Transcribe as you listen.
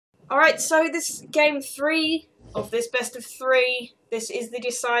Alright, so this game 3 of this best of 3. This is the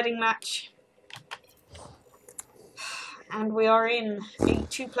deciding match. And we are in a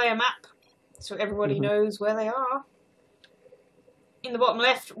 2-player map, so everybody knows where they are. In the bottom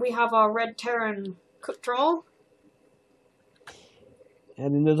left, we have our red Terran Koektrommel.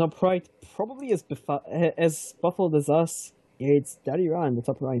 And in the top right, probably as buffled as us, it's DaddyRa in the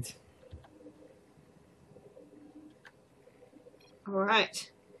top right.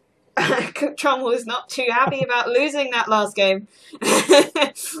 Alright. Koektrommel is not too happy about losing that last game.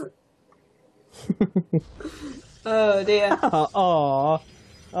 Oh dear. Oh,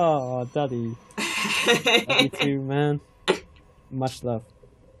 Daddy. Love you too, man. Much love.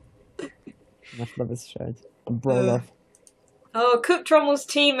 Much love is shared. Bro love. Oh, Koektrommel's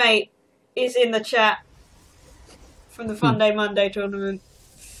teammate is in the chat from the Fun Day Monday tournament.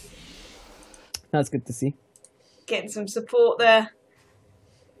 That's good to see. Getting some support there.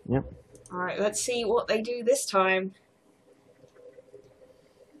 Yep. Alright, let's see what they do this time.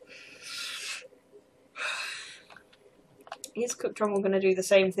 Is Koektrommel going to do the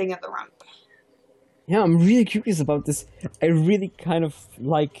same thing at the ramp? Yeah, I'm really curious about this. I really kind of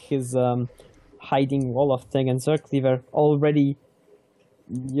like his hiding wall of thing and Circleaver. Already,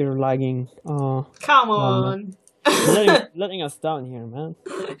 you're lagging. Oh, come on! letting us down here, man.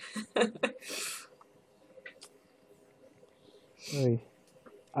 Sorry.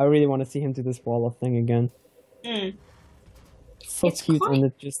 I really want to see him do this wall of thing again. So it's cute,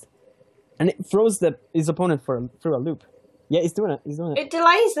 and it throws his opponent through a loop. Yeah, he's doing it. He's doing it. It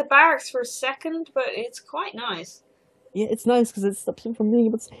delays the barracks for a second, but it's quite nice. Yeah, it's nice because it stops him from doing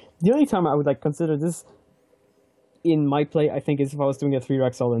it. But the only time I would consider this in my play, I think, is if I was doing a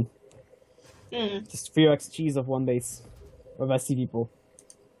 3-Rex all-in. Just 3-Rex cheese of one base of SC people.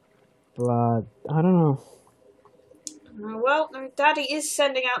 But I don't know. Well, Daddy is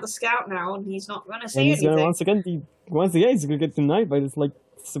sending out the scout now, and he's not going to see anything. Once again, he's going to get denied by this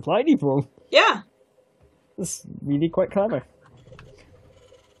supply depot. Yeah. It's really quite clever.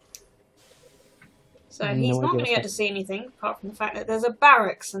 So he's not going to get to see anything, apart from the fact that there's a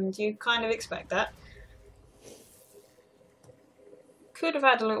barracks, and you kind of expect that. Could have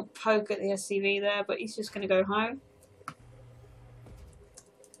had a little poke at the SCV there, but he's just going to go home.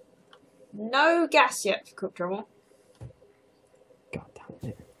 No gas yet for Koektrommel. God damn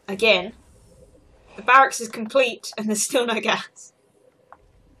it. Again. The barracks is complete, and there's still no gas.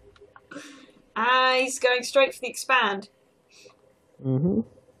 He's going straight for the expand.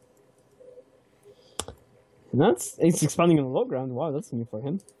 He's expanding on the low ground. Wow, that's new for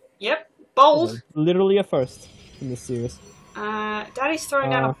him. Yep. Bold. Literally a first in this series. Daddy's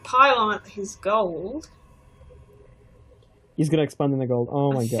throwing down a pylon at his gold. He's gonna expand in the gold.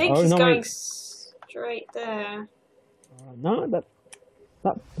 Oh my god. I think he's going straight there. No, that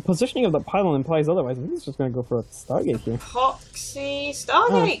positioning of the pylon implies otherwise. I think he's just gonna go for a Stargate here. Epoxy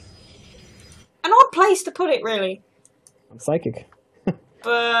Stargate. An odd place to put it, really. I'm psychic.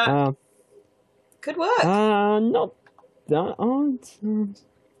 But could work. No.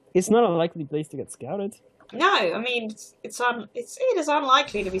 It's not a likely place to get scouted. No, I mean it is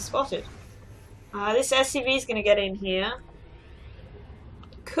unlikely to be spotted. This SCV is going to get in here.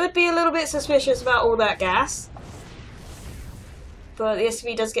 Could be a little bit suspicious about all that gas, but the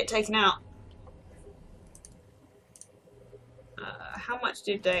SCV does get taken out. How much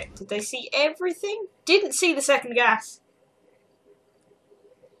did they see everything? Didn't see the second gas.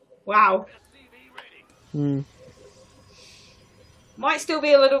 Wow. Might still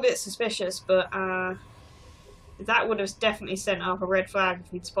be a little bit suspicious, but that would have definitely sent up a red flag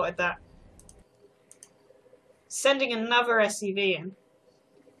if we'd spotted that. Sending another SCV in.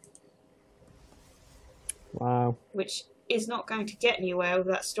 Wow. Which is not going to get anywhere with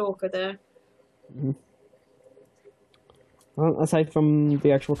that stalker there. Well, aside from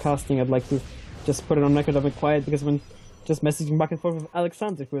the actual casting, I'd like to just put it on record of it quiet, because when just messaging back and forth with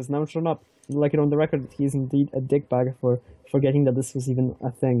Alexander, who has now shown up, I'd like it on the record that he is indeed a dickbag for forgetting that this was even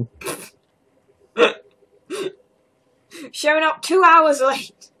a thing. Showing up 2 hours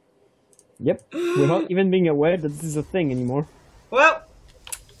late. Yep, without even being aware that this is a thing anymore. Well,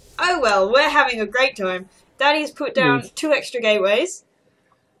 oh well, we're having a great time. Daddy's put down 2 extra gateways.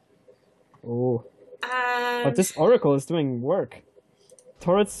 Oh. And but this Oracle is doing work.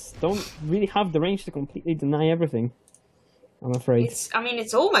 Turrets don't really have the range to completely deny everything, I'm afraid.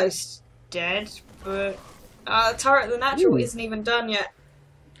 It's almost dead, but Turret the Natural isn't even done yet.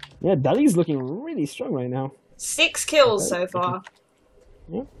 Yeah, Daddy's looking really strong right now. 6 kills so far.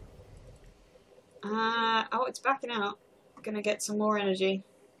 Yeah. Oh, it's backing out. Gonna get some more energy.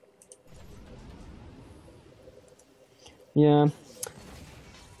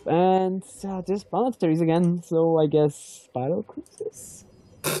 And there's planetaries again, so I guess battle cruisers.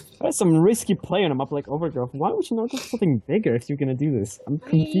 That's some risky play on a map like Overgrowth. Why would you not go for something bigger if you're gonna do this? I'm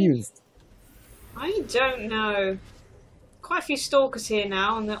confused. I don't know. Quite a few stalkers here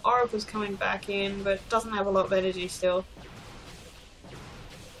now, and the Oracle's coming back in, but doesn't have a lot of energy still.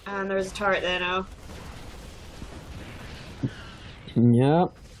 And there is a turret there now. Yeah,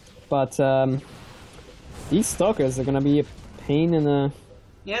 but these stalkers are gonna be a pain in the...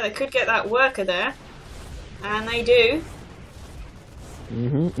 Yeah, they could get that worker there. And they do.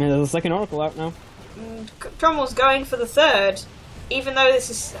 And there's a second Oracle out now. Koektrommel's going for the third, even though this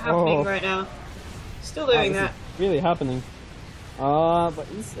is happening right now. Still doing that. Really happening. But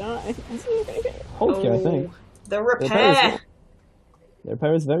he's hold here, I think. The repair. The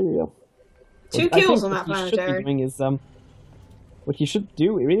repair is very real. 2 kills on that planetary. What you should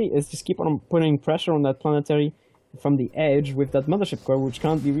do really is just keep on putting pressure on that planetary from the edge with that mothership core, which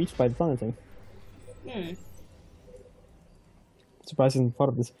can't be reached by the planetary. Surprised he hasn't thought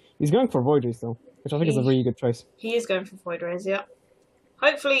of this. He's going for Void Rays though, which I think is a really good choice. He is going for Void Rays, yeah.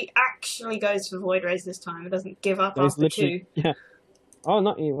 Hopefully actually goes for Void Rays this time. It doesn't give up after 2. Yeah. Oh,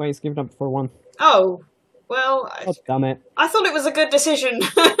 not well, he's given up for 1. Oh, well... Oh, damn it. I thought it was a good decision.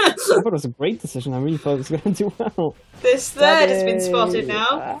 I thought it was a great decision. I really thought it was going to do well. This third has been spotted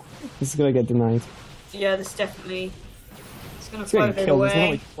now. This is going to get denied. Yeah, this definitely... It's going to float it away. away. It's not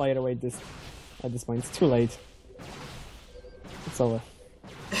like fly it away at this point. It's too late. It's over.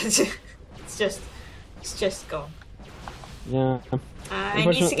 It's just gone. Yeah. I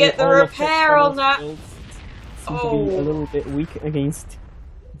need to get the repair on that. Seem to be a little bit weak against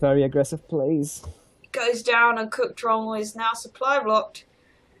very aggressive plays. It goes down and Koektrommel is now supply blocked.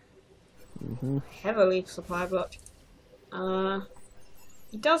 Heavily supply blocked.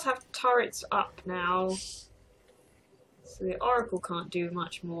 He does have turrets up now. So the Oracle can't do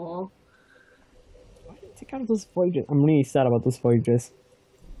much more. Why did he take out those Voyages? I'm really sad about those Voyages.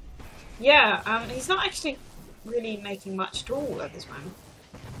 Yeah, he's not actually really making much at all at this moment.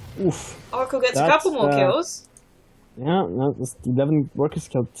 Oof. Oracle gets a couple more kills. Yeah, no, there's 11 workers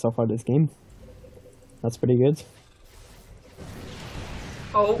killed so far this game. That's pretty good.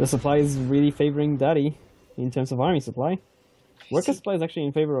 Oh. The supply is really favoring Daddy in terms of army supply. Worker supply is actually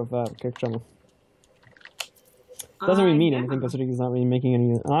in favor of Koektrommel. Doesn't really mean anything considering he's not really making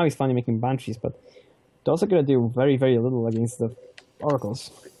any... Now he's finally making Banshees, but they're also going to do very, very little against the Oracles.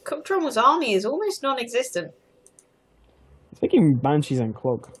 Koektrommel's army is almost non-existent. He's making Banshees and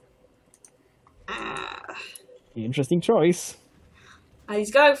Cloak. Interesting choice. And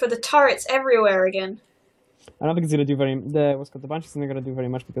he's going for the turrets everywhere again. I don't think he's going to do the Banshees isn't going to do very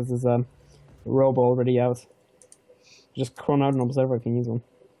much because there's Robo already out. Just cron out an Observer if you use one.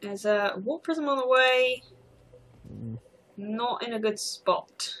 There's a Warp Prism on the way. Not in a good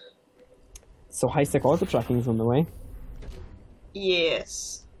spot. So high-tech auto tracking is on the way.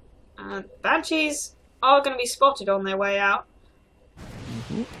 Yes. Banshees are going to be spotted on their way out.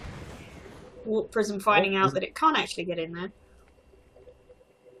 Warp Prism finding out that it can't actually get in there.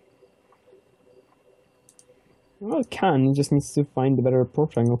 Well, it can. It just needs to find a better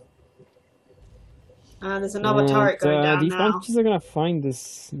port triangle. There's another turret going down these now. Banshees are going to find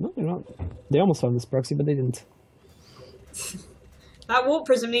this... No, they're not. They almost found this proxy, but they didn't. That Warp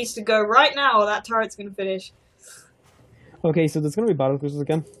Prism needs to go right now or that turret's going to finish. Okay, so there's going to be battle cruisers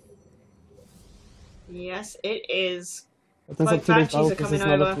again. Yes, it is. Both Banshees are coming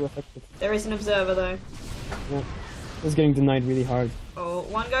over. There is an observer though. Yeah, it's getting denied really hard. Oh,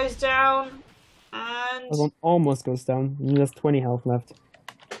 one goes down, and... One almost goes down. He has 20 health left.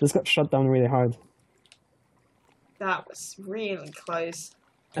 This got shut down really hard. That was really close.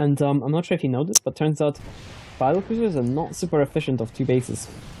 And I'm not sure if you know this, but turns out battle cruisers are not super efficient of 2 bases.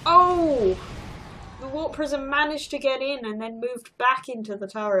 Oh! The Warp Prism managed to get in and then moved back into the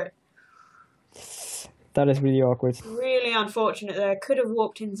turret. That is really awkward. Really unfortunate there. Could have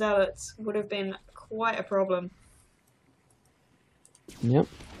warped in Zealots. Would have been quite a problem. Yep.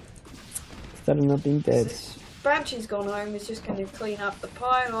 Instead of not being dead. Banshee's gone home. He's just going to clean up the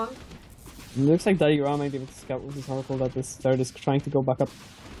pylon. It looks like DaddyRa might be able to scout with his Oracle that this third is trying to go back up.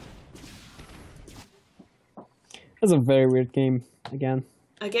 That's a very weird game, again.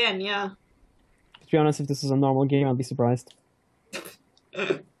 Again, yeah. To be honest, if this was a normal game, I'd be surprised.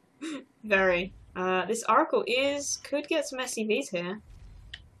 Very. This Oracle could get some SCVs here.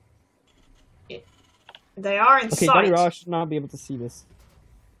 They are in sight. Okay, DaddyRa should not be able to see this.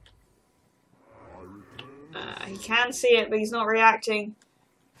 He can see it, but he's not reacting.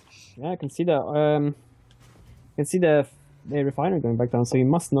 Yeah, I can see that. The refinery going back down, so he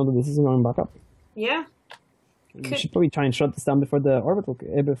must know that this isn't going back up. Yeah. You should probably try and shut this down before the orbital,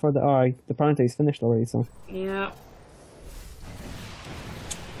 before the planetary is finished already. So yeah,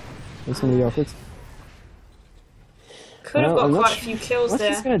 that's gonna be awkward. could have got quite a few kills what's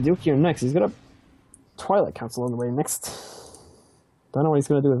there. What's he gonna do here next? He's got a Twilight Council on the way next. Don't know what he's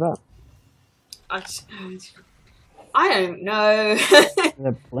gonna do with that. I don't know.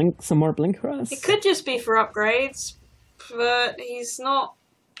 Some more blink harass? It could just be for upgrades, but he's not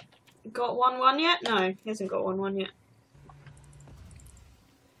got 1/1 yet? No, he hasn't got 1/1 yet.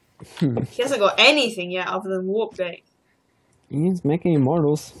 He hasn't got anything yet other than Warp Gate. He's making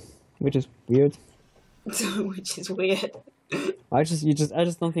immortals, which is weird. Which is weird. I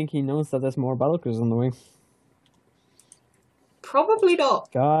just don't think he knows that there's more battlecruisers on the way. Probably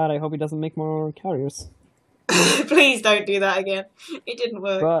not. God, I hope he doesn't make more carriers. Please don't do that again. It didn't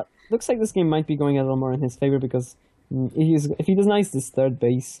work. But looks like this game might be going a little more in his favor because if he denies this third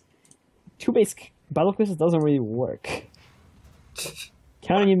base, 2-base battlecruisers doesn't really work.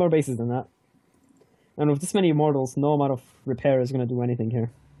 Can't need more bases than that. And with this many immortals, no amount of repair is going to do anything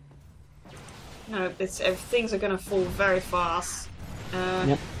here. No, things are going to fall very fast.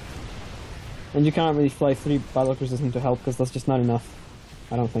 Yep. And you can't really fly 3 battlecruisers into help because that's just not enough.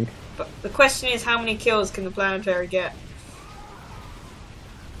 I don't think. But the question is, how many kills can the planetary get?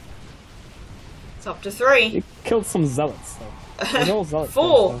 It's up to 3. He killed some zealots, though.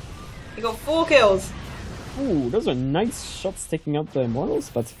 4. He got 4 kills. Ooh, those are nice shots taking out the immortals,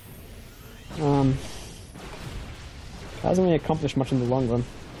 but hasn't really accomplished much in the long run.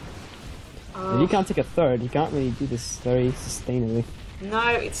 If you can't take a third, you can't really do this very sustainably. No,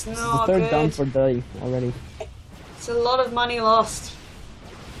 it's not the third good. down for Daddy already. It's a lot of money lost.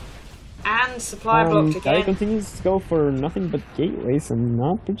 And supply blocked again. Daddy continues to go for nothing but gateways and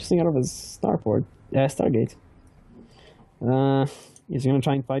not purchasing out of his Stargate. Is he going to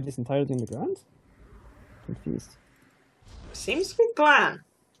try and fight this entirely in the ground? Confused. Seems to be the plan.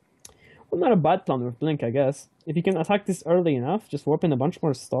 Well, not a bad plan with Blink, I guess. If you can attack this early enough, just warp in a bunch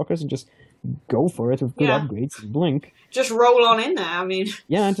more Stalkers and just go for it with good upgrades. Blink. Just roll on in there, I mean.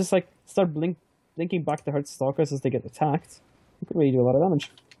 Yeah, just like start blinking back to hurt Stalkers as they get attacked. You could really do a lot of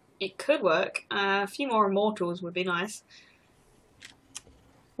damage. It could work. A few more Immortals would be nice.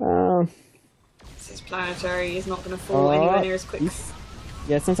 This planetary is not going to fall anywhere near as quick.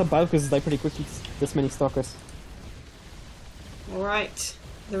 Yeah, it sounds like Battlecruisers die pretty quickly, this many Stalkers. Alright.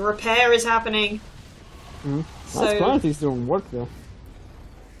 The repair is happening. Mm-hmm. So, that's Planetary's doing work, though.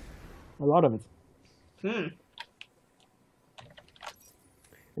 A lot of it. And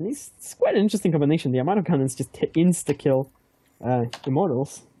it's quite an interesting combination. The amount of cannons just insta-kill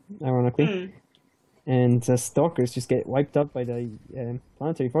Immortals, ironically. And Stalkers just get wiped out by the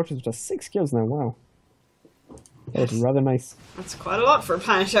Planetary Fortress, which has 6 kills now. Wow. That is rather nice. That's quite a lot for a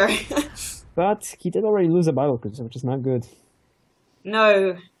planetary. But he did already lose a battlecruiser, which is not good.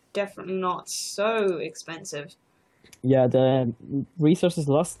 No, definitely not. So expensive. Yeah, the resources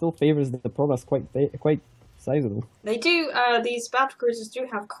lost still favors the progress quite sizable. They do. These battlecruisers do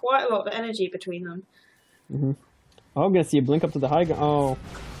have quite a lot of energy between them. Oh, I'm gonna see a blink up to the high ground. Oh,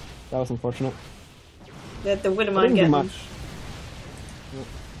 that was unfortunate. The Widowmine getting much.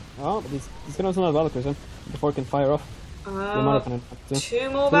 Oh, but he's gonna have another battlecruiser before it can fire off. 2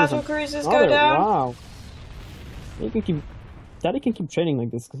 more battlecruisers go down. Wow. Daddy can keep training like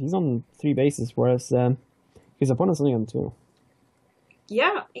this because he's on 3 bases, whereas his opponent's only on 2.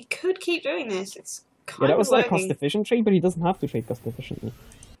 Yeah, he could keep doing this. It's kind that of was like a cost-efficient trade, but he doesn't have to trade cost-efficiently.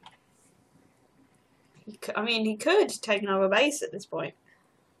 He could take another base at this point.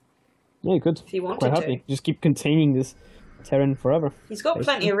 Yeah, he could. If he wanted quite happy. to. Just keep containing this terrain forever. He's got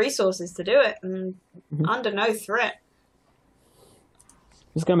plenty of resources to do it, and under no threat.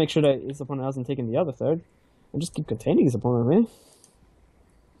 Just gotta make sure that his opponent hasn't taken the other third, and just keep containing his opponent, really.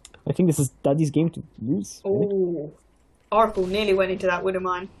 I think this is Daddy's game to lose. Ooh. Oracle nearly went into that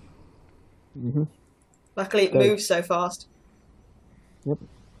Widowmine. Luckily it moves so fast. Yep.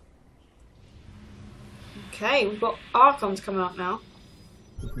 Okay, we've got Archons coming up now.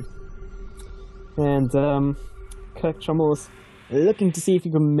 And Koektrommel is looking to see if he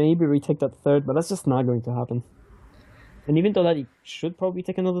can maybe retake that third, but that's just not going to happen. And even though that he should probably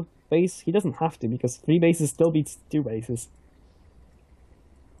take another base, he doesn't have to, because 3 bases still beats 2 bases.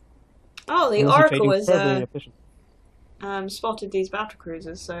 Oh, the Oracle has spotted these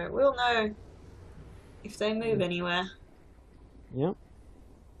battlecruisers, so we'll know if they move anywhere. Yeah.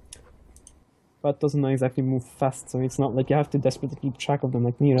 But doesn't exactly move fast, so it's not like you have to desperately keep track of them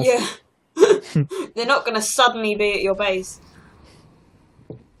like Miras. Yeah. They're not going to suddenly be at your base.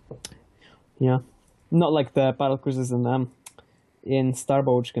 Yeah. Not like the battlecruisers in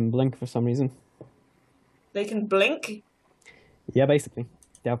Starbow, which can blink for some reason. They can blink? Yeah, basically.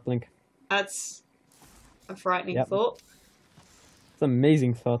 They have blink. That's a frightening Yep. thought. It's an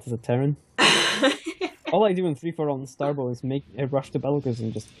amazing thought as a Terran. All I do in 3-4 on Starbow is make a rush to battlecruiser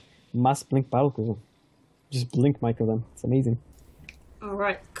and just mass blink battlecruiser. Just blink micro them. It's amazing.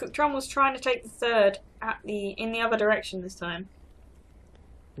 Alright, Koektrommel's trying to take the third in the other direction this time.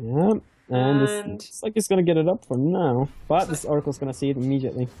 Yeah, and it looks like he's gonna get it up for now. But this Oracle's gonna see it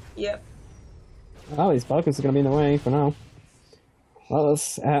immediately. Yep. Oh, these battlecruisers are gonna be in the way for now. Well,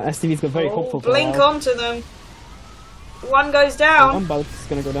 STV's got very hopeful for blink onto them. One goes down. One battlecruiser's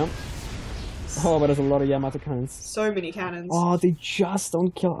gonna go down. Oh, but there's a lot of Yamato cannons. So many cannons. Oh, they just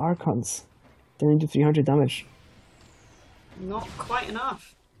don't kill Archons. They're into 300 damage. Not quite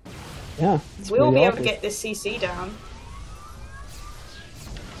enough. Yeah. We'll be able to get this CC down.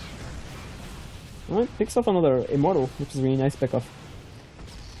 Alright, picks up another Immortal, which is a really nice pickup.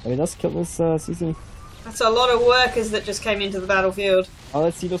 But he does kill this CC. That's a lot of workers that just came into the battlefield. Oh,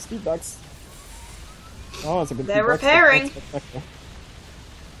 let's see those feedbacks. Oh, it's a good They're feedback. repairing.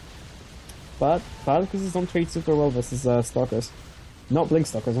 But battlecruisers don't trade super well versus Stalkers. Not Blink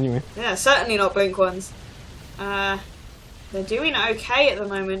Stalkers, anyway. Yeah, certainly not Blink ones. They're doing okay at the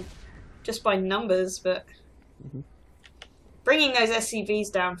moment, just by numbers, but bringing those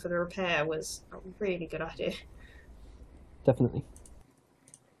SCVs down for the repair was a really good idea. Definitely.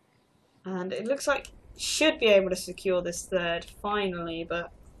 And it looks like should be able to secure this third finally,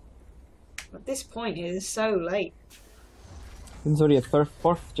 but at this point it is so late. It's already at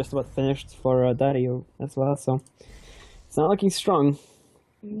fourth, just about finished for DaddyRa as well, so it's not looking strong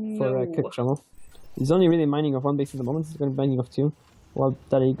for Koektrommel. He's only really mining off one base at the moment, he's going to be mining off two, while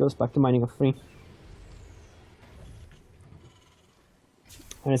DaddyRa goes back to mining off three.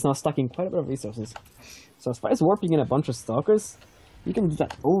 And it's now stacking quite a bit of resources. So as far as warping in a bunch of Stalkers, you can do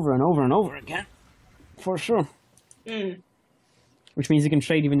that over and over and over again. For sure. Which means you can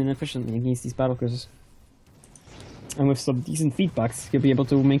trade even inefficiently against these battlecruisers. And with some decent feedbacks, you'll be able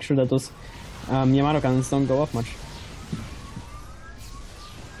to make sure that those Yamato cannons don't go off much.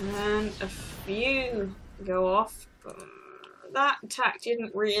 And a few go off. That attack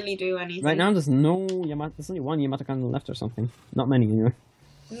didn't really do anything. Right now there's no Yamato, there's only one Yamato cannon left or something. Not many anyway.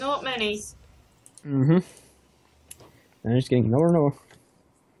 Not many. And it's getting lower and lower.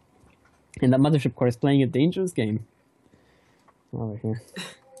 And that mothership core is playing a dangerous game. Over here.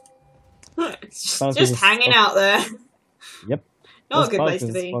 It's just hanging out there. Yep. Not a good place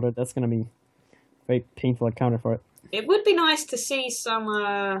to be. Spotted. That's going to be a very painful encounter for it. It would be nice to see some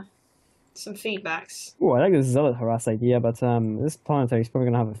feedbacks. Oh, I like this Zealot harass idea, but this planetary is probably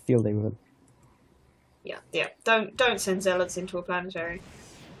going to have a field day with it. Yeah. Don't send zealots into a planetary.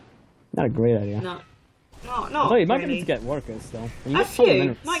 Not a great idea. No, Although you might be able to get workers though. And you a get ton of few.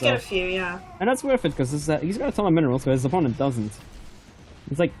 minerals, Might so. get a few, yeah. And that's worth it because he's got a ton of minerals, but his opponent doesn't.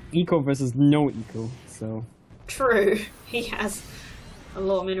 It's like eco versus no eco, so. True. He has a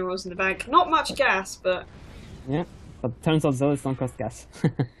lot of minerals in the bank. Not much gas, but. Yeah, but turns out zealots don't cost gas.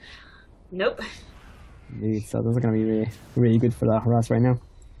 Nope. Indeed, so those are going to be really, really good for that harass right now.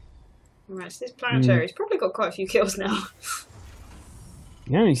 Alright, so this planetary's probably got quite a few kills now.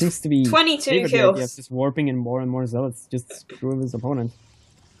 Yeah, he seems to be 22 kills. Just warping in more and more zealots, just screw his opponent.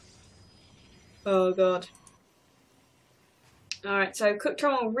 Oh god. Alright, so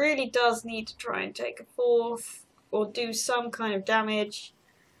Koektrommel really does need to try and take a fourth, or do some kind of damage.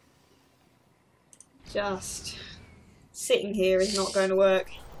 Just sitting here is not going to work.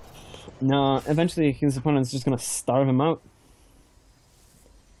 No, eventually his opponent's just going to starve him out.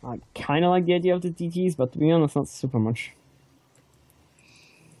 I kind of like the idea of the DTs, but to be honest, not super much.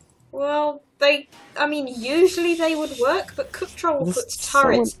 Well, usually they would work, but Koektrommel puts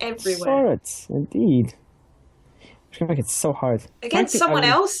turrets everywhere. Turrets, indeed. Which can make it so hard. Against someone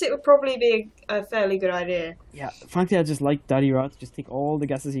else, it would probably be a fairly good idea. Yeah, frankly, I just like DaddyRa to just take all the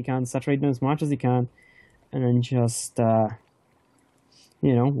guesses he can, saturate them as much as he can, and then just,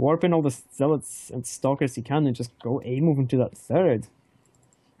 warp in all the zealots and stalkers he can, and just go move into that third.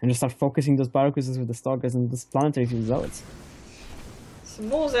 And just start focusing those battlecruisers with the stalkers and this planetary with the zealots. Some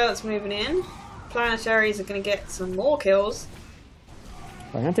more zealots moving in. Planetaries are going to get some more kills.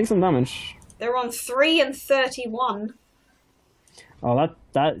 They're going to take some damage. They're on 3 and 31. Oh,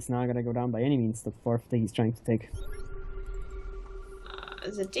 that is not going to go down by any means, the fourth that he's trying to take.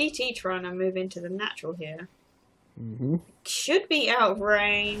 There's a DT trying to move into the natural here. Mm-hmm. Should be out of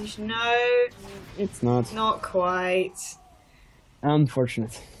range. No. It's not. Not quite.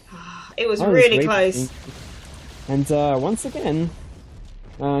 Unfortunate. It was really close. And once again,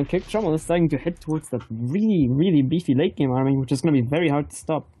 Koektrommel is starting to head towards that really, really beefy late game army, which is going to be very hard to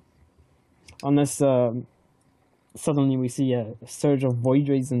stop. Unless suddenly we see a surge of Void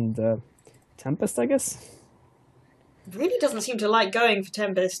Rays and Tempest, I guess. Really doesn't seem to like going for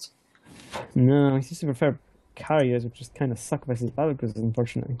Tempest. No, he seems to prefer carriers, which just kind of suck versus Battlecruisers,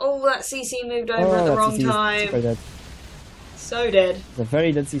 unfortunately. Oh, that CC moved over at the wrong CC time. Super dead. So dead. It's a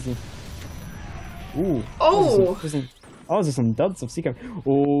very dead CC. Ooh. Oh! There's some duds of Seeker.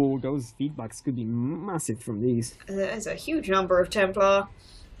 Oh, those feedbacks could be massive from these. There's a huge number of Templar.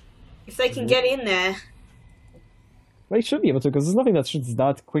 If they can get in there. Well, they should be able to, because there's nothing that shoots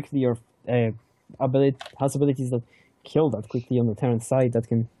that quickly or has abilities that kill that quickly on the Terran side that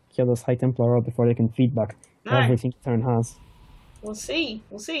can kill those high Templar out before they can feedback everything Terran has. We'll see.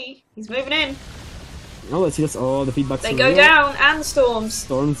 We'll see. He's moving in. Oh, let's see. That's all the feedbacks. They go down, and storms.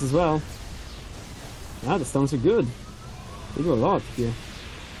 Storms as well. Yeah, the storms are good. They do a lot here.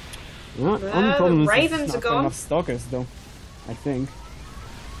 Yeah, only problem the Ravens is are gone. Enough stalkers, though, I think.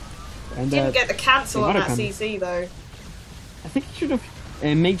 And didn't get the cancel on that CC, though. I think he should have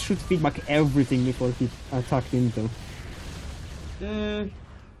made sure to feedback everything before he attacked into.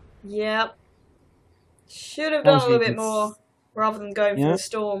 Yep. Should have done a little bit more rather than going for the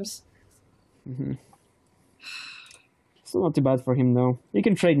storms. Still not too bad for him, though. He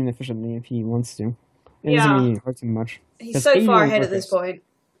can trade inefficiently if he wants to. It Yeah. doesn't really hurt him much. He's so far ahead at this point.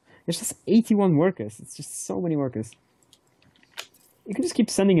 It's just 81 workers. It's just so many workers. You can just keep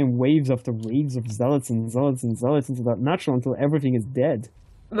sending in waves after waves of zealots and zealots and zealots into that natural until everything is dead.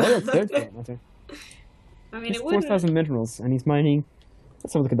 That's dead for that matter. I mean, it wouldn't... 4,000 minerals, and he's mining...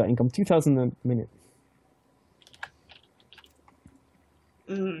 Let's have a look at that income. 2,000 a minute.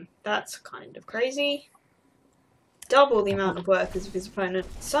 That's kind of crazy. Double the amount of workers of his opponent.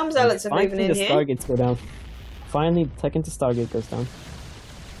 Some zealots are moving in here. Finally the Stargates go down. Finally, the tech into Stargate goes down.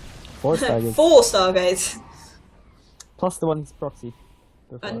 4 Stargates. 4 Stargates. Plus the one he's proxied.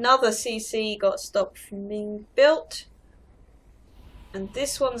 Another CC got stopped from being built. And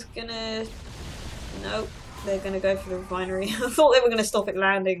this one's gonna... Nope. They're gonna go for the refinery. I thought they were gonna stop it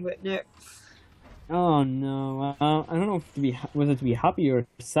landing, but no. Oh no. I don't know whether to be happy or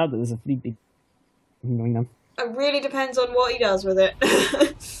sad that there's a fleet going down. It really depends on what he does with it.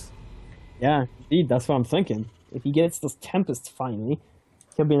 Yeah, indeed, that's what I'm thinking. If he gets this Tempest finally,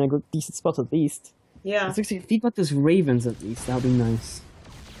 he'll be in a good, decent spot at least. Yeah. Let's actually, if he got those Ravens at least, that would be nice.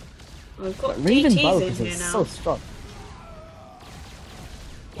 Well, we've got Raven DTs in here is now. so strong.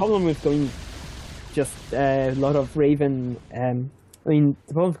 Problem with going just a lot of Raven, the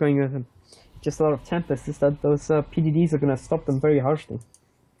problem with going with just a lot of Tempest is that those PDDs are going to stop them very harshly.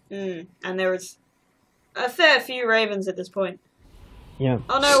 And there is a fair few Ravens at this point. Yeah.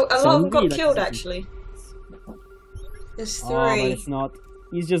 Oh no, a lot of them got killed actually. There's 3. Oh, but it's not.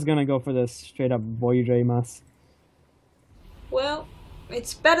 He's just gonna go for the straight up Void Ray mass. Well,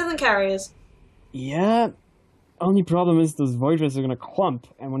 it's better than carriers. Yeah. Only problem is those Void Rays are gonna clump,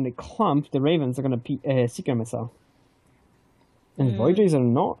 and when they clump, the Ravens are gonna Seeker Missile. And Void Rays are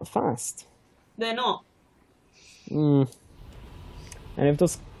not fast. They're not. And if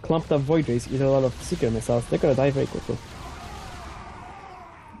those clumped up Void Rays eat a lot of Seeker Missiles, they're gonna die very quickly.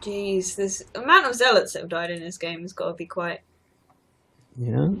 Jeez, this amount of zealots that have died in this game has got to be quite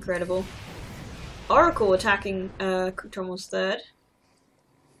incredible. Oracle attacking Koektrommel's third.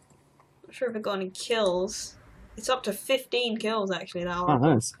 Not sure if it got any kills. It's up to 15 kills actually. That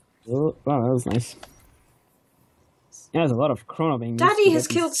Oracle. Wow, that was nice. Yeah, there's a lot of chrono being used. Daddy has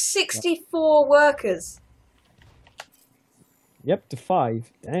killed 64 workers. Yep, to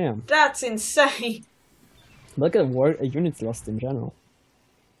 5. Damn. That's insane. Look at units lost in general.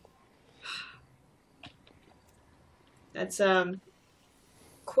 That's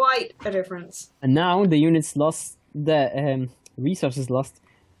quite a difference. And now the units lost, the resources lost,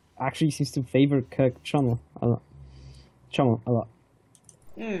 actually seems to favor Koektrommel a lot.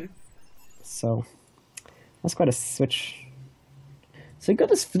 So that's quite a switch. So he got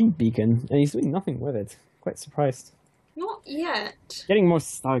his fleet beacon, and he's doing nothing with it. Quite surprised. Not yet. Getting more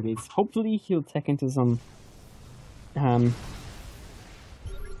Stargates. Hopefully he'll tech into some... Right,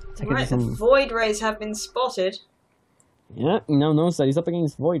 the Void Rays have been spotted. Yeah, he now knows that he's up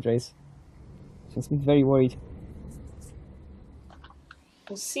against Void Rays. So he's very worried.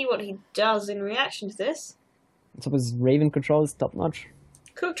 We'll see what he does in reaction to this. So his Raven control is top notch.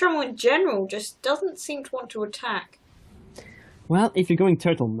 Koektrommel in general just doesn't seem to want to attack. Well, if you're going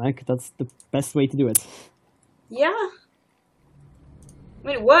turtleneck, that's the best way to do it. Yeah. I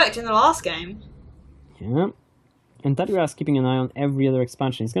mean, it worked in the last game. Yeah. And DaddyRa is keeping an eye on every other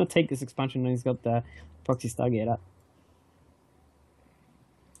expansion. He's going to take this expansion and he's got the Proxy Stargate up.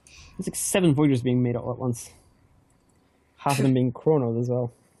 There's like 7 Voiders being made all at once. Half of them being chronoed as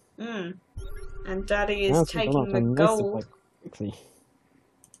well. And Daddy is Now taking the nice gold. quickly.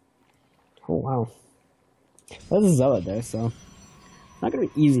 Oh wow. There's a Zealot there, so not gonna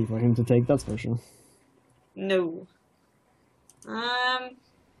be easy for him to take, that's for sure. No.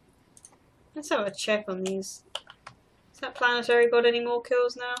 Let's have a check on these. Has that planetary got any more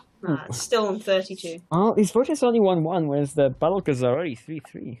kills now? Nah, it's still on 32. Oh, his vote is only 1-1, whereas the battle kills are already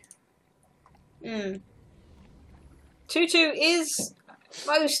 3-3. 2-2 is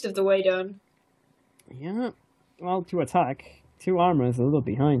most of the way done. Yeah. Well, 2 attack, 2 armor is a little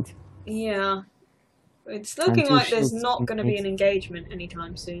behind. Yeah. It's looking like there's not going to be an engagement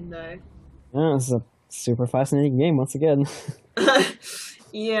anytime soon, though. Yeah, it's a super fascinating game once again.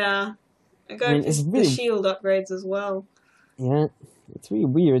 Yeah. I'm going for the shield upgrades as well. Yeah, it's really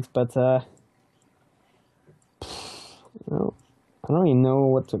weird, but well, I don't even know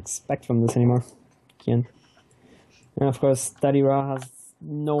what to expect from this anymore. Again. And of course, DaddyRa has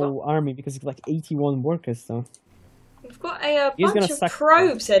no army because he's like 81 workers, so. We've got a bunch of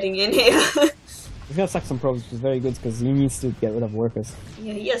probes heading in here. He's gonna sack some probes, which is very good because he needs to get rid of workers.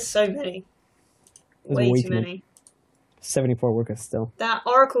 Yeah, he has so many. Way too many. 74 workers still. That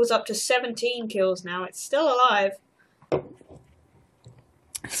Oracle's up to 17 kills now. It's still alive.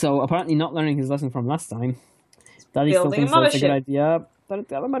 So apparently not learning his lesson from last time. Daddy still thinks that's a good idea. But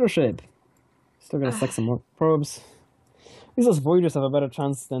have a mothership. Still gonna sack some more probes. At least those Voiders have a better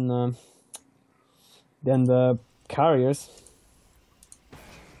chance than the carriers.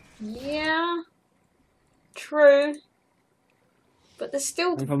 Yeah. True. But there's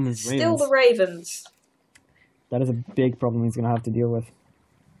still the Ravens. That is a big problem he's going to have to deal with.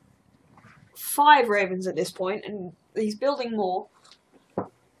 5 Ravens at this point, and he's building more.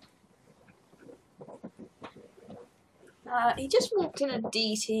 He just walked in a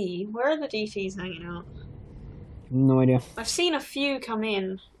DT. Where are the DTs hanging out? No idea. I've seen a few come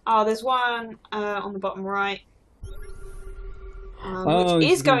in. Oh, there's one on the bottom right. Which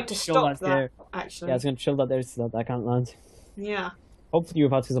is going to stop that, actually. Yeah, it's going to chill that there so that I can't land. Yeah. Hopefully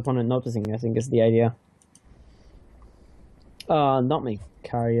without his opponent noticing, I think is the idea. Not make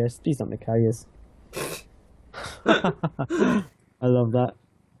carriers. Please don't make carriers. I love that.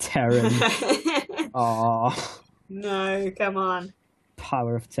 Terran. Aww. No, come on.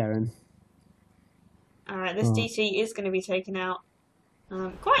 Power of Terran. Alright, this DT is going to be taken out.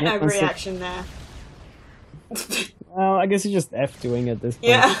 Quite an overreaction there. Well, I guess you're just F-doing at this point.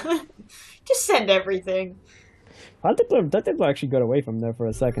 Yeah. Just send everything. That Templar actually got away from there for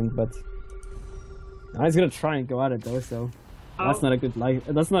a second, but I was gonna try and go at it though, so that's not a good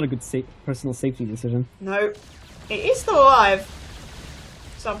personal safety decision. No, it is still alive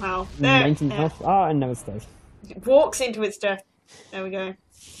somehow. There, 19 health. And now it's dead. It walks into its death. There we go.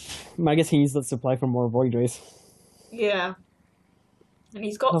 I guess he needs that supply for more Void Rays. Yeah, and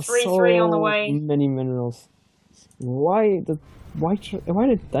he's got 3-3 on the way. Many minerals. Why did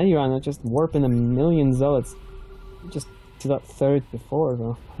DaddyRa not just warp in a million zealots? Just to that third before,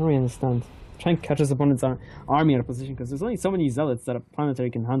 though. I don't really understand. Try and catch his opponent's army out of position, because there's only so many zealots that a planetary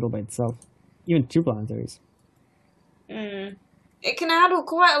can handle by itself. Even 2 planetaries. It can handle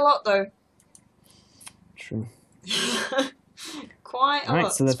quite a lot, though. True. Quite a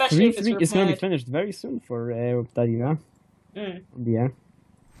lot, so the especially if it's repaired. is going to be finished very soon for DaddyRa. On the air.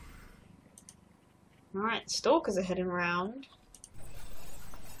 Alright, Stalkers are heading around.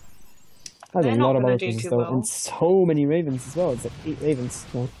 That's a lot of Oracles though, and so many Ravens as well. It's like 8 Ravens.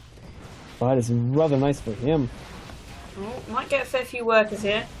 So that is rather nice for him. Oh, might get a fair few workers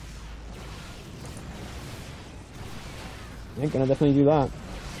here. Yeah, gonna definitely do that.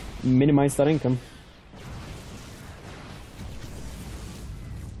 Minimize that income.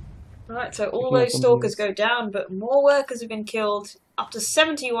 Right, so all those Stalkers go down, but more workers have been killed. Up to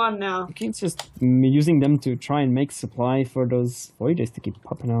 71 now. I think it's just using them to try and make supply for those Voyages to keep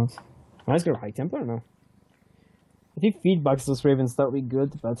popping out. Let's go High Templar now. I think feedbacks those Ravens that would be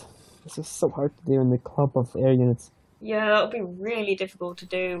good, but it's just so hard to do in the club of air units. Yeah, that would be really difficult to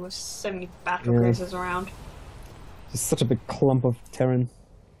do with so many battle cruisers around. Just such a big clump of Terran.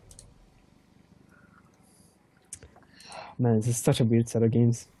 Man, this is such a weird set of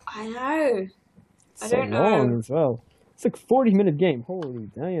games. I know. I don't know. So long as well. It's like a 40-minute game. Holy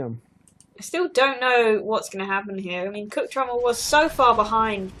damn. I still don't know what's going to happen here. I mean, Koektrommel was so far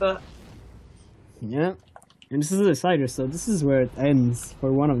behind, but... Yeah. And this is a decider, so this is where it ends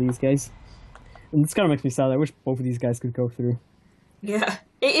for one of these guys. And this kind of makes me sad. I wish both of these guys could go through. Yeah.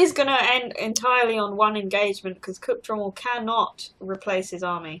 It is going to end entirely on one engagement, because Koektrommel cannot replace his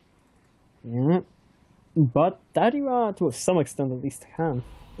army. Yeah. But DaddyRa, to some extent at least, can.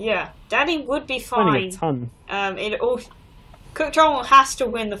 Yeah, Daddy would be fine. A ton. Koektrommel has to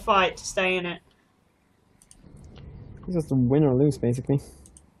win the fight to stay in it. It's just a win or lose, basically.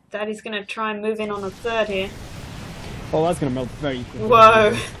 Daddy's gonna try and move in on a third here. Oh, that's gonna melt very quickly.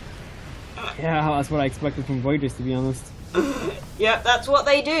 Whoa! Yeah, that's what I expected from Voiders, to be honest. Yep, that's what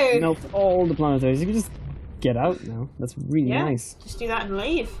they do. Melt all the planetaries. You can just get out now. That's really nice. Just do that and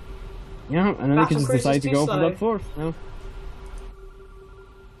leave. Yeah, and then they can just decide to go for that fourth. No.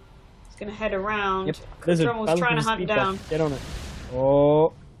 He's gonna head around. Yep. Koektrommel's trying to hunt down. Get on it.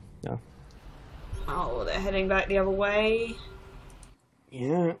 Oh. No. Oh, they're heading back the other way.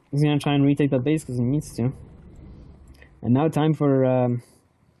 Yeah, he's gonna try and retake that base because he needs to. And now time for,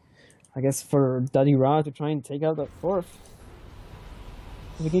 I guess, for DaddyRa to try and take out that fourth.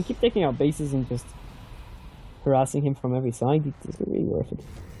 If we can keep taking out bases and just harassing him from every side, it's really worth it.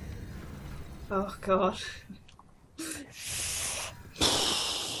 Oh god.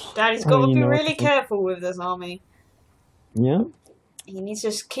 Daddy's got to be really careful with this army. Yeah. He needs to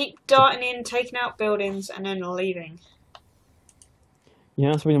just keep darting in, taking out buildings, and then leaving.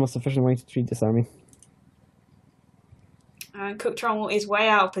 Yeah, that's really the most efficient way to treat this army. And Koektrommel is way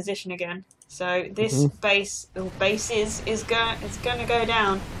out of position again. So this base, or bases, is going to go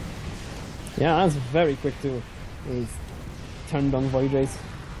down. Yeah, that's very quick too. He's turned on Void Rays.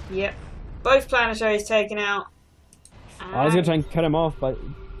 Yep. Both planetaries taken out. I was going to try and cut him off, but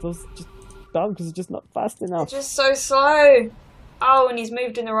those just down because it's just not fast enough. They're just so slow. Oh, and he's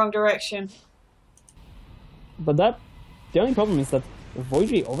moved in the wrong direction. But the only problem is that the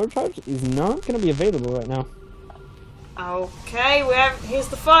Void Ray Overcharge is not going to be available right now. Okay, here's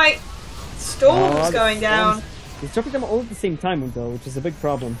the fight. Storm's going down. He's dropping them all at the same time, though, which is a big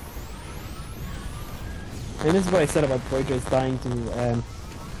problem. And this is what I said about Void Rays dying to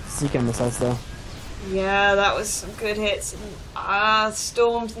Seeker missiles, though. Yeah, that was some good hits.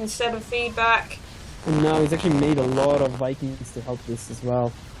 Storms instead of feedback. And now he's actually made a lot of Vikings to help this as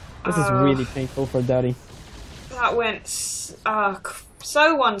well. This is really painful for Daddy. That went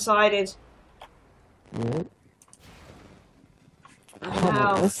so one-sided. Yeah.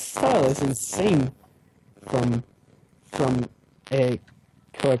 Wow. This style is insane from a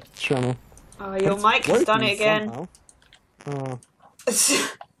Koektrommel. Oh, your mic has done it again. Oh.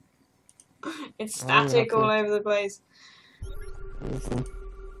 It's static all over the place.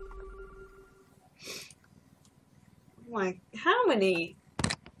 How many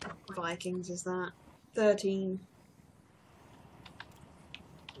Vikings is that? 13.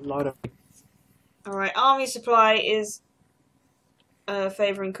 A lot of. Alright, army supply is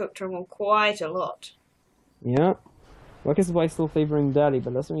favouring Koektrommel quite a lot. Yeah. Well, I guess why still favouring Daddy,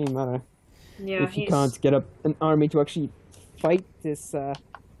 but that doesn't really matter. Yeah, if you can't get up an army to actually fight this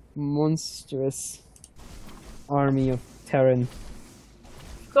monstrous army of Terran.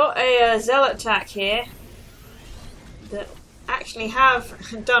 Got a zealot attack here that actually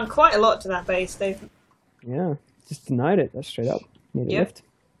have done quite a lot to that base. They've just denied it. That's straight up. Made it lift.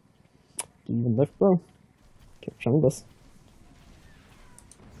 Didn't even lift, bro. Kept trying this.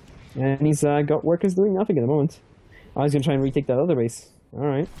 And he's got workers doing nothing at the moment. I was gonna try and retake that other base.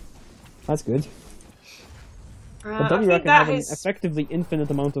 Alright. That's good. But DaddyRa can have an effectively infinite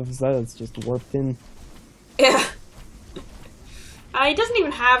amount of zealots just warped in. Yeah. He doesn't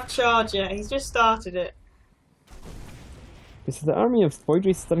even have charge yet. He's just started it. Because the army of Void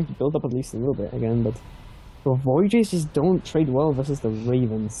Rays is starting to build up at least a little bit again, but the Void Rays just don't trade well versus the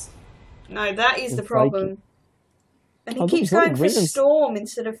Ravens. No, that is the problem. And he keeps going for Storm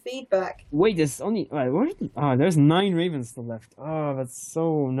instead of feedback. Wait, there's only... there's 9 Ravens still left. Oh, that's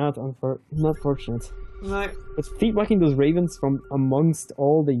so not fortunate. No. But feedbacking those Ravens from amongst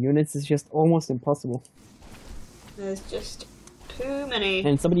all the units is just almost impossible. There's just too many.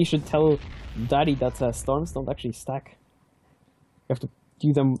 And somebody should tell Daddy that Storms don't actually stack. You have to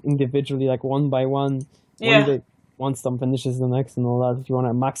do them individually, like one by one. Yeah. One storm finishes the next and all that if you want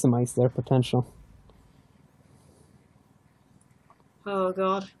to maximize their potential. Oh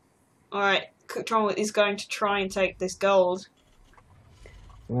god. Alright, Koektrommel is going to try and take this gold.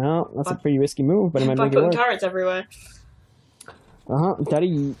 Well, that's a pretty risky move, but it might by make it work. putting turrets everywhere.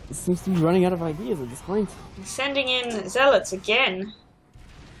 Daddy seems to be running out of ideas at this point. He's sending in zealots again.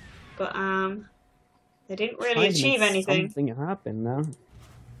 But, they didn't really achieve anything. Something happened now.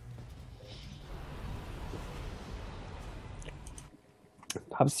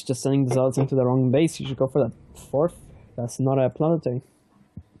 Perhaps just sending the zealots into the wrong base. You should go for that fourth. That's not a planetary.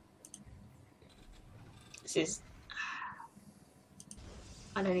 This is...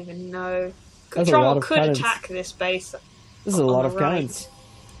 I don't even know. Koektrommel could attack this base. This is a lot of cannons.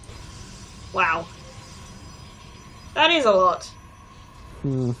 Wow. That is a lot.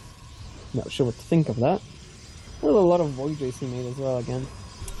 Not sure what to think of that. There's a lot of Void Rays he made as well again.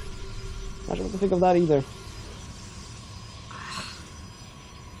 Not sure what to think of that either.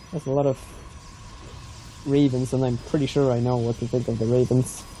 There's a lot of ravens, and I'm pretty sure I know what to think of the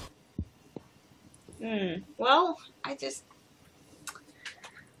ravens. Well, I just...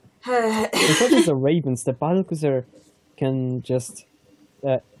 Because it's the ravens, the battlecruiser can just,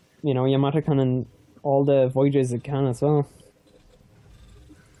 Yamato Cannon all the Voyagers it can as well.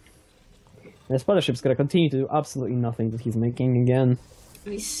 The spotter ship's gonna continue to do absolutely nothing that he's making again.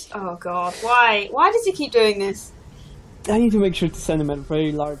 Oh god, why? Why does he keep doing this? I need to make sure to send him a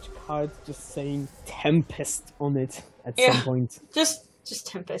very large card just saying Tempest on it at some point. Just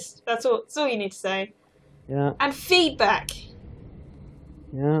Tempest. That's all you need to say. Yeah. And feedback.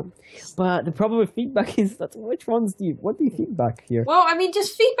 Yeah. But the problem with feedback is that what do you feedback here? Well, I mean,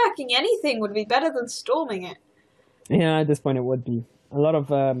 just feedbacking anything would be better than storming it. Yeah, at this point it would be. A lot of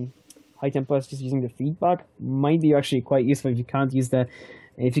high tempos just using the feedback might be actually quite useful if you can't use the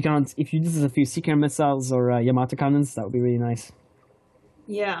if you use a few Seeker missiles or Yamato cannons, that would be really nice.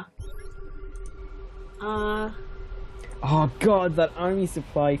 Yeah. Oh god, that army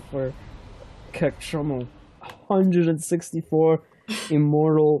supply for Koektrommel. 164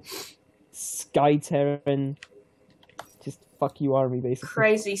 Immortal Sky Terran. Just fuck you army, basically.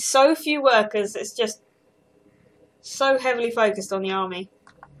 Crazy. So few workers, it's just so heavily focused on the army.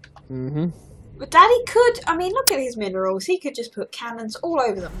 Mm-hmm. But Daddy could, I mean, look at his minerals. He could just put cannons all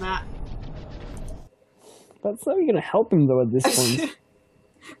over the map. That's not really gonna help him though at this point.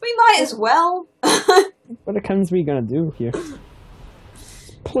 We might as well. What are cannons we gonna do here?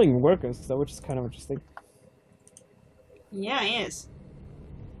 Pulling workers though, which is kind of interesting. Yeah, he is.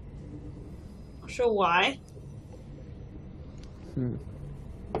 Not sure why.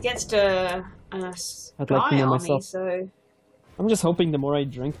 Against a Sky army, so... I'm just hoping the more I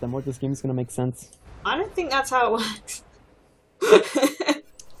drink, the more this game is gonna make sense. I don't think that's how it works.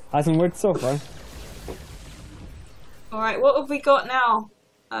 Hasn't worked so far. Alright, what have we got now?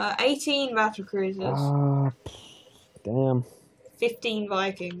 18 battle cruisers. Damn. 15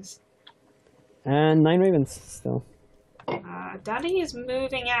 Vikings. And 9 ravens, still. Daddy is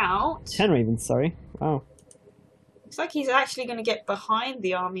moving out. 10 ravens, sorry. Wow. Looks like he's actually going to get behind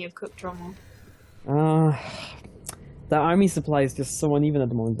the army of Koektrommel. The army supply is just so uneven at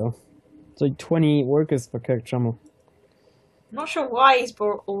the moment, though. It's like 20 workers for Koektrommel. I'm not sure why he's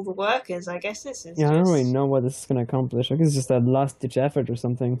brought all the workers. I guess this is I don't really know what this is going to accomplish. I guess it's just a last-ditch effort or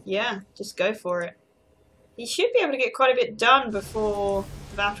something. Yeah, just go for it. He should be able to get quite a bit done before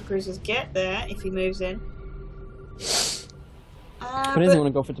the battle cruisers get there, if he moves in. But he doesn't want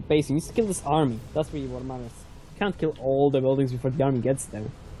to go for the base. He needs to kill this army. That's really what matters. You can't kill all the buildings before the army gets there.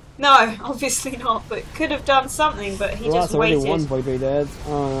 No, obviously not, but could have done something, but he just waited. Already one Voidray dead.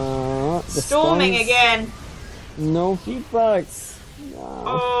 Storming again. No feedbacks. No.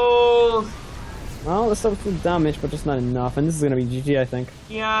 Oh. Well, let's start with the damage, but just not enough. And this is going to be GG, I think.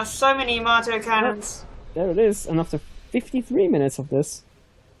 Yeah, so many Yamato cannons. There it is. And after 53 minutes of this,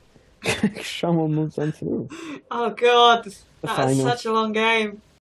 Koektrommel moves on through. Oh god, that was such a long game.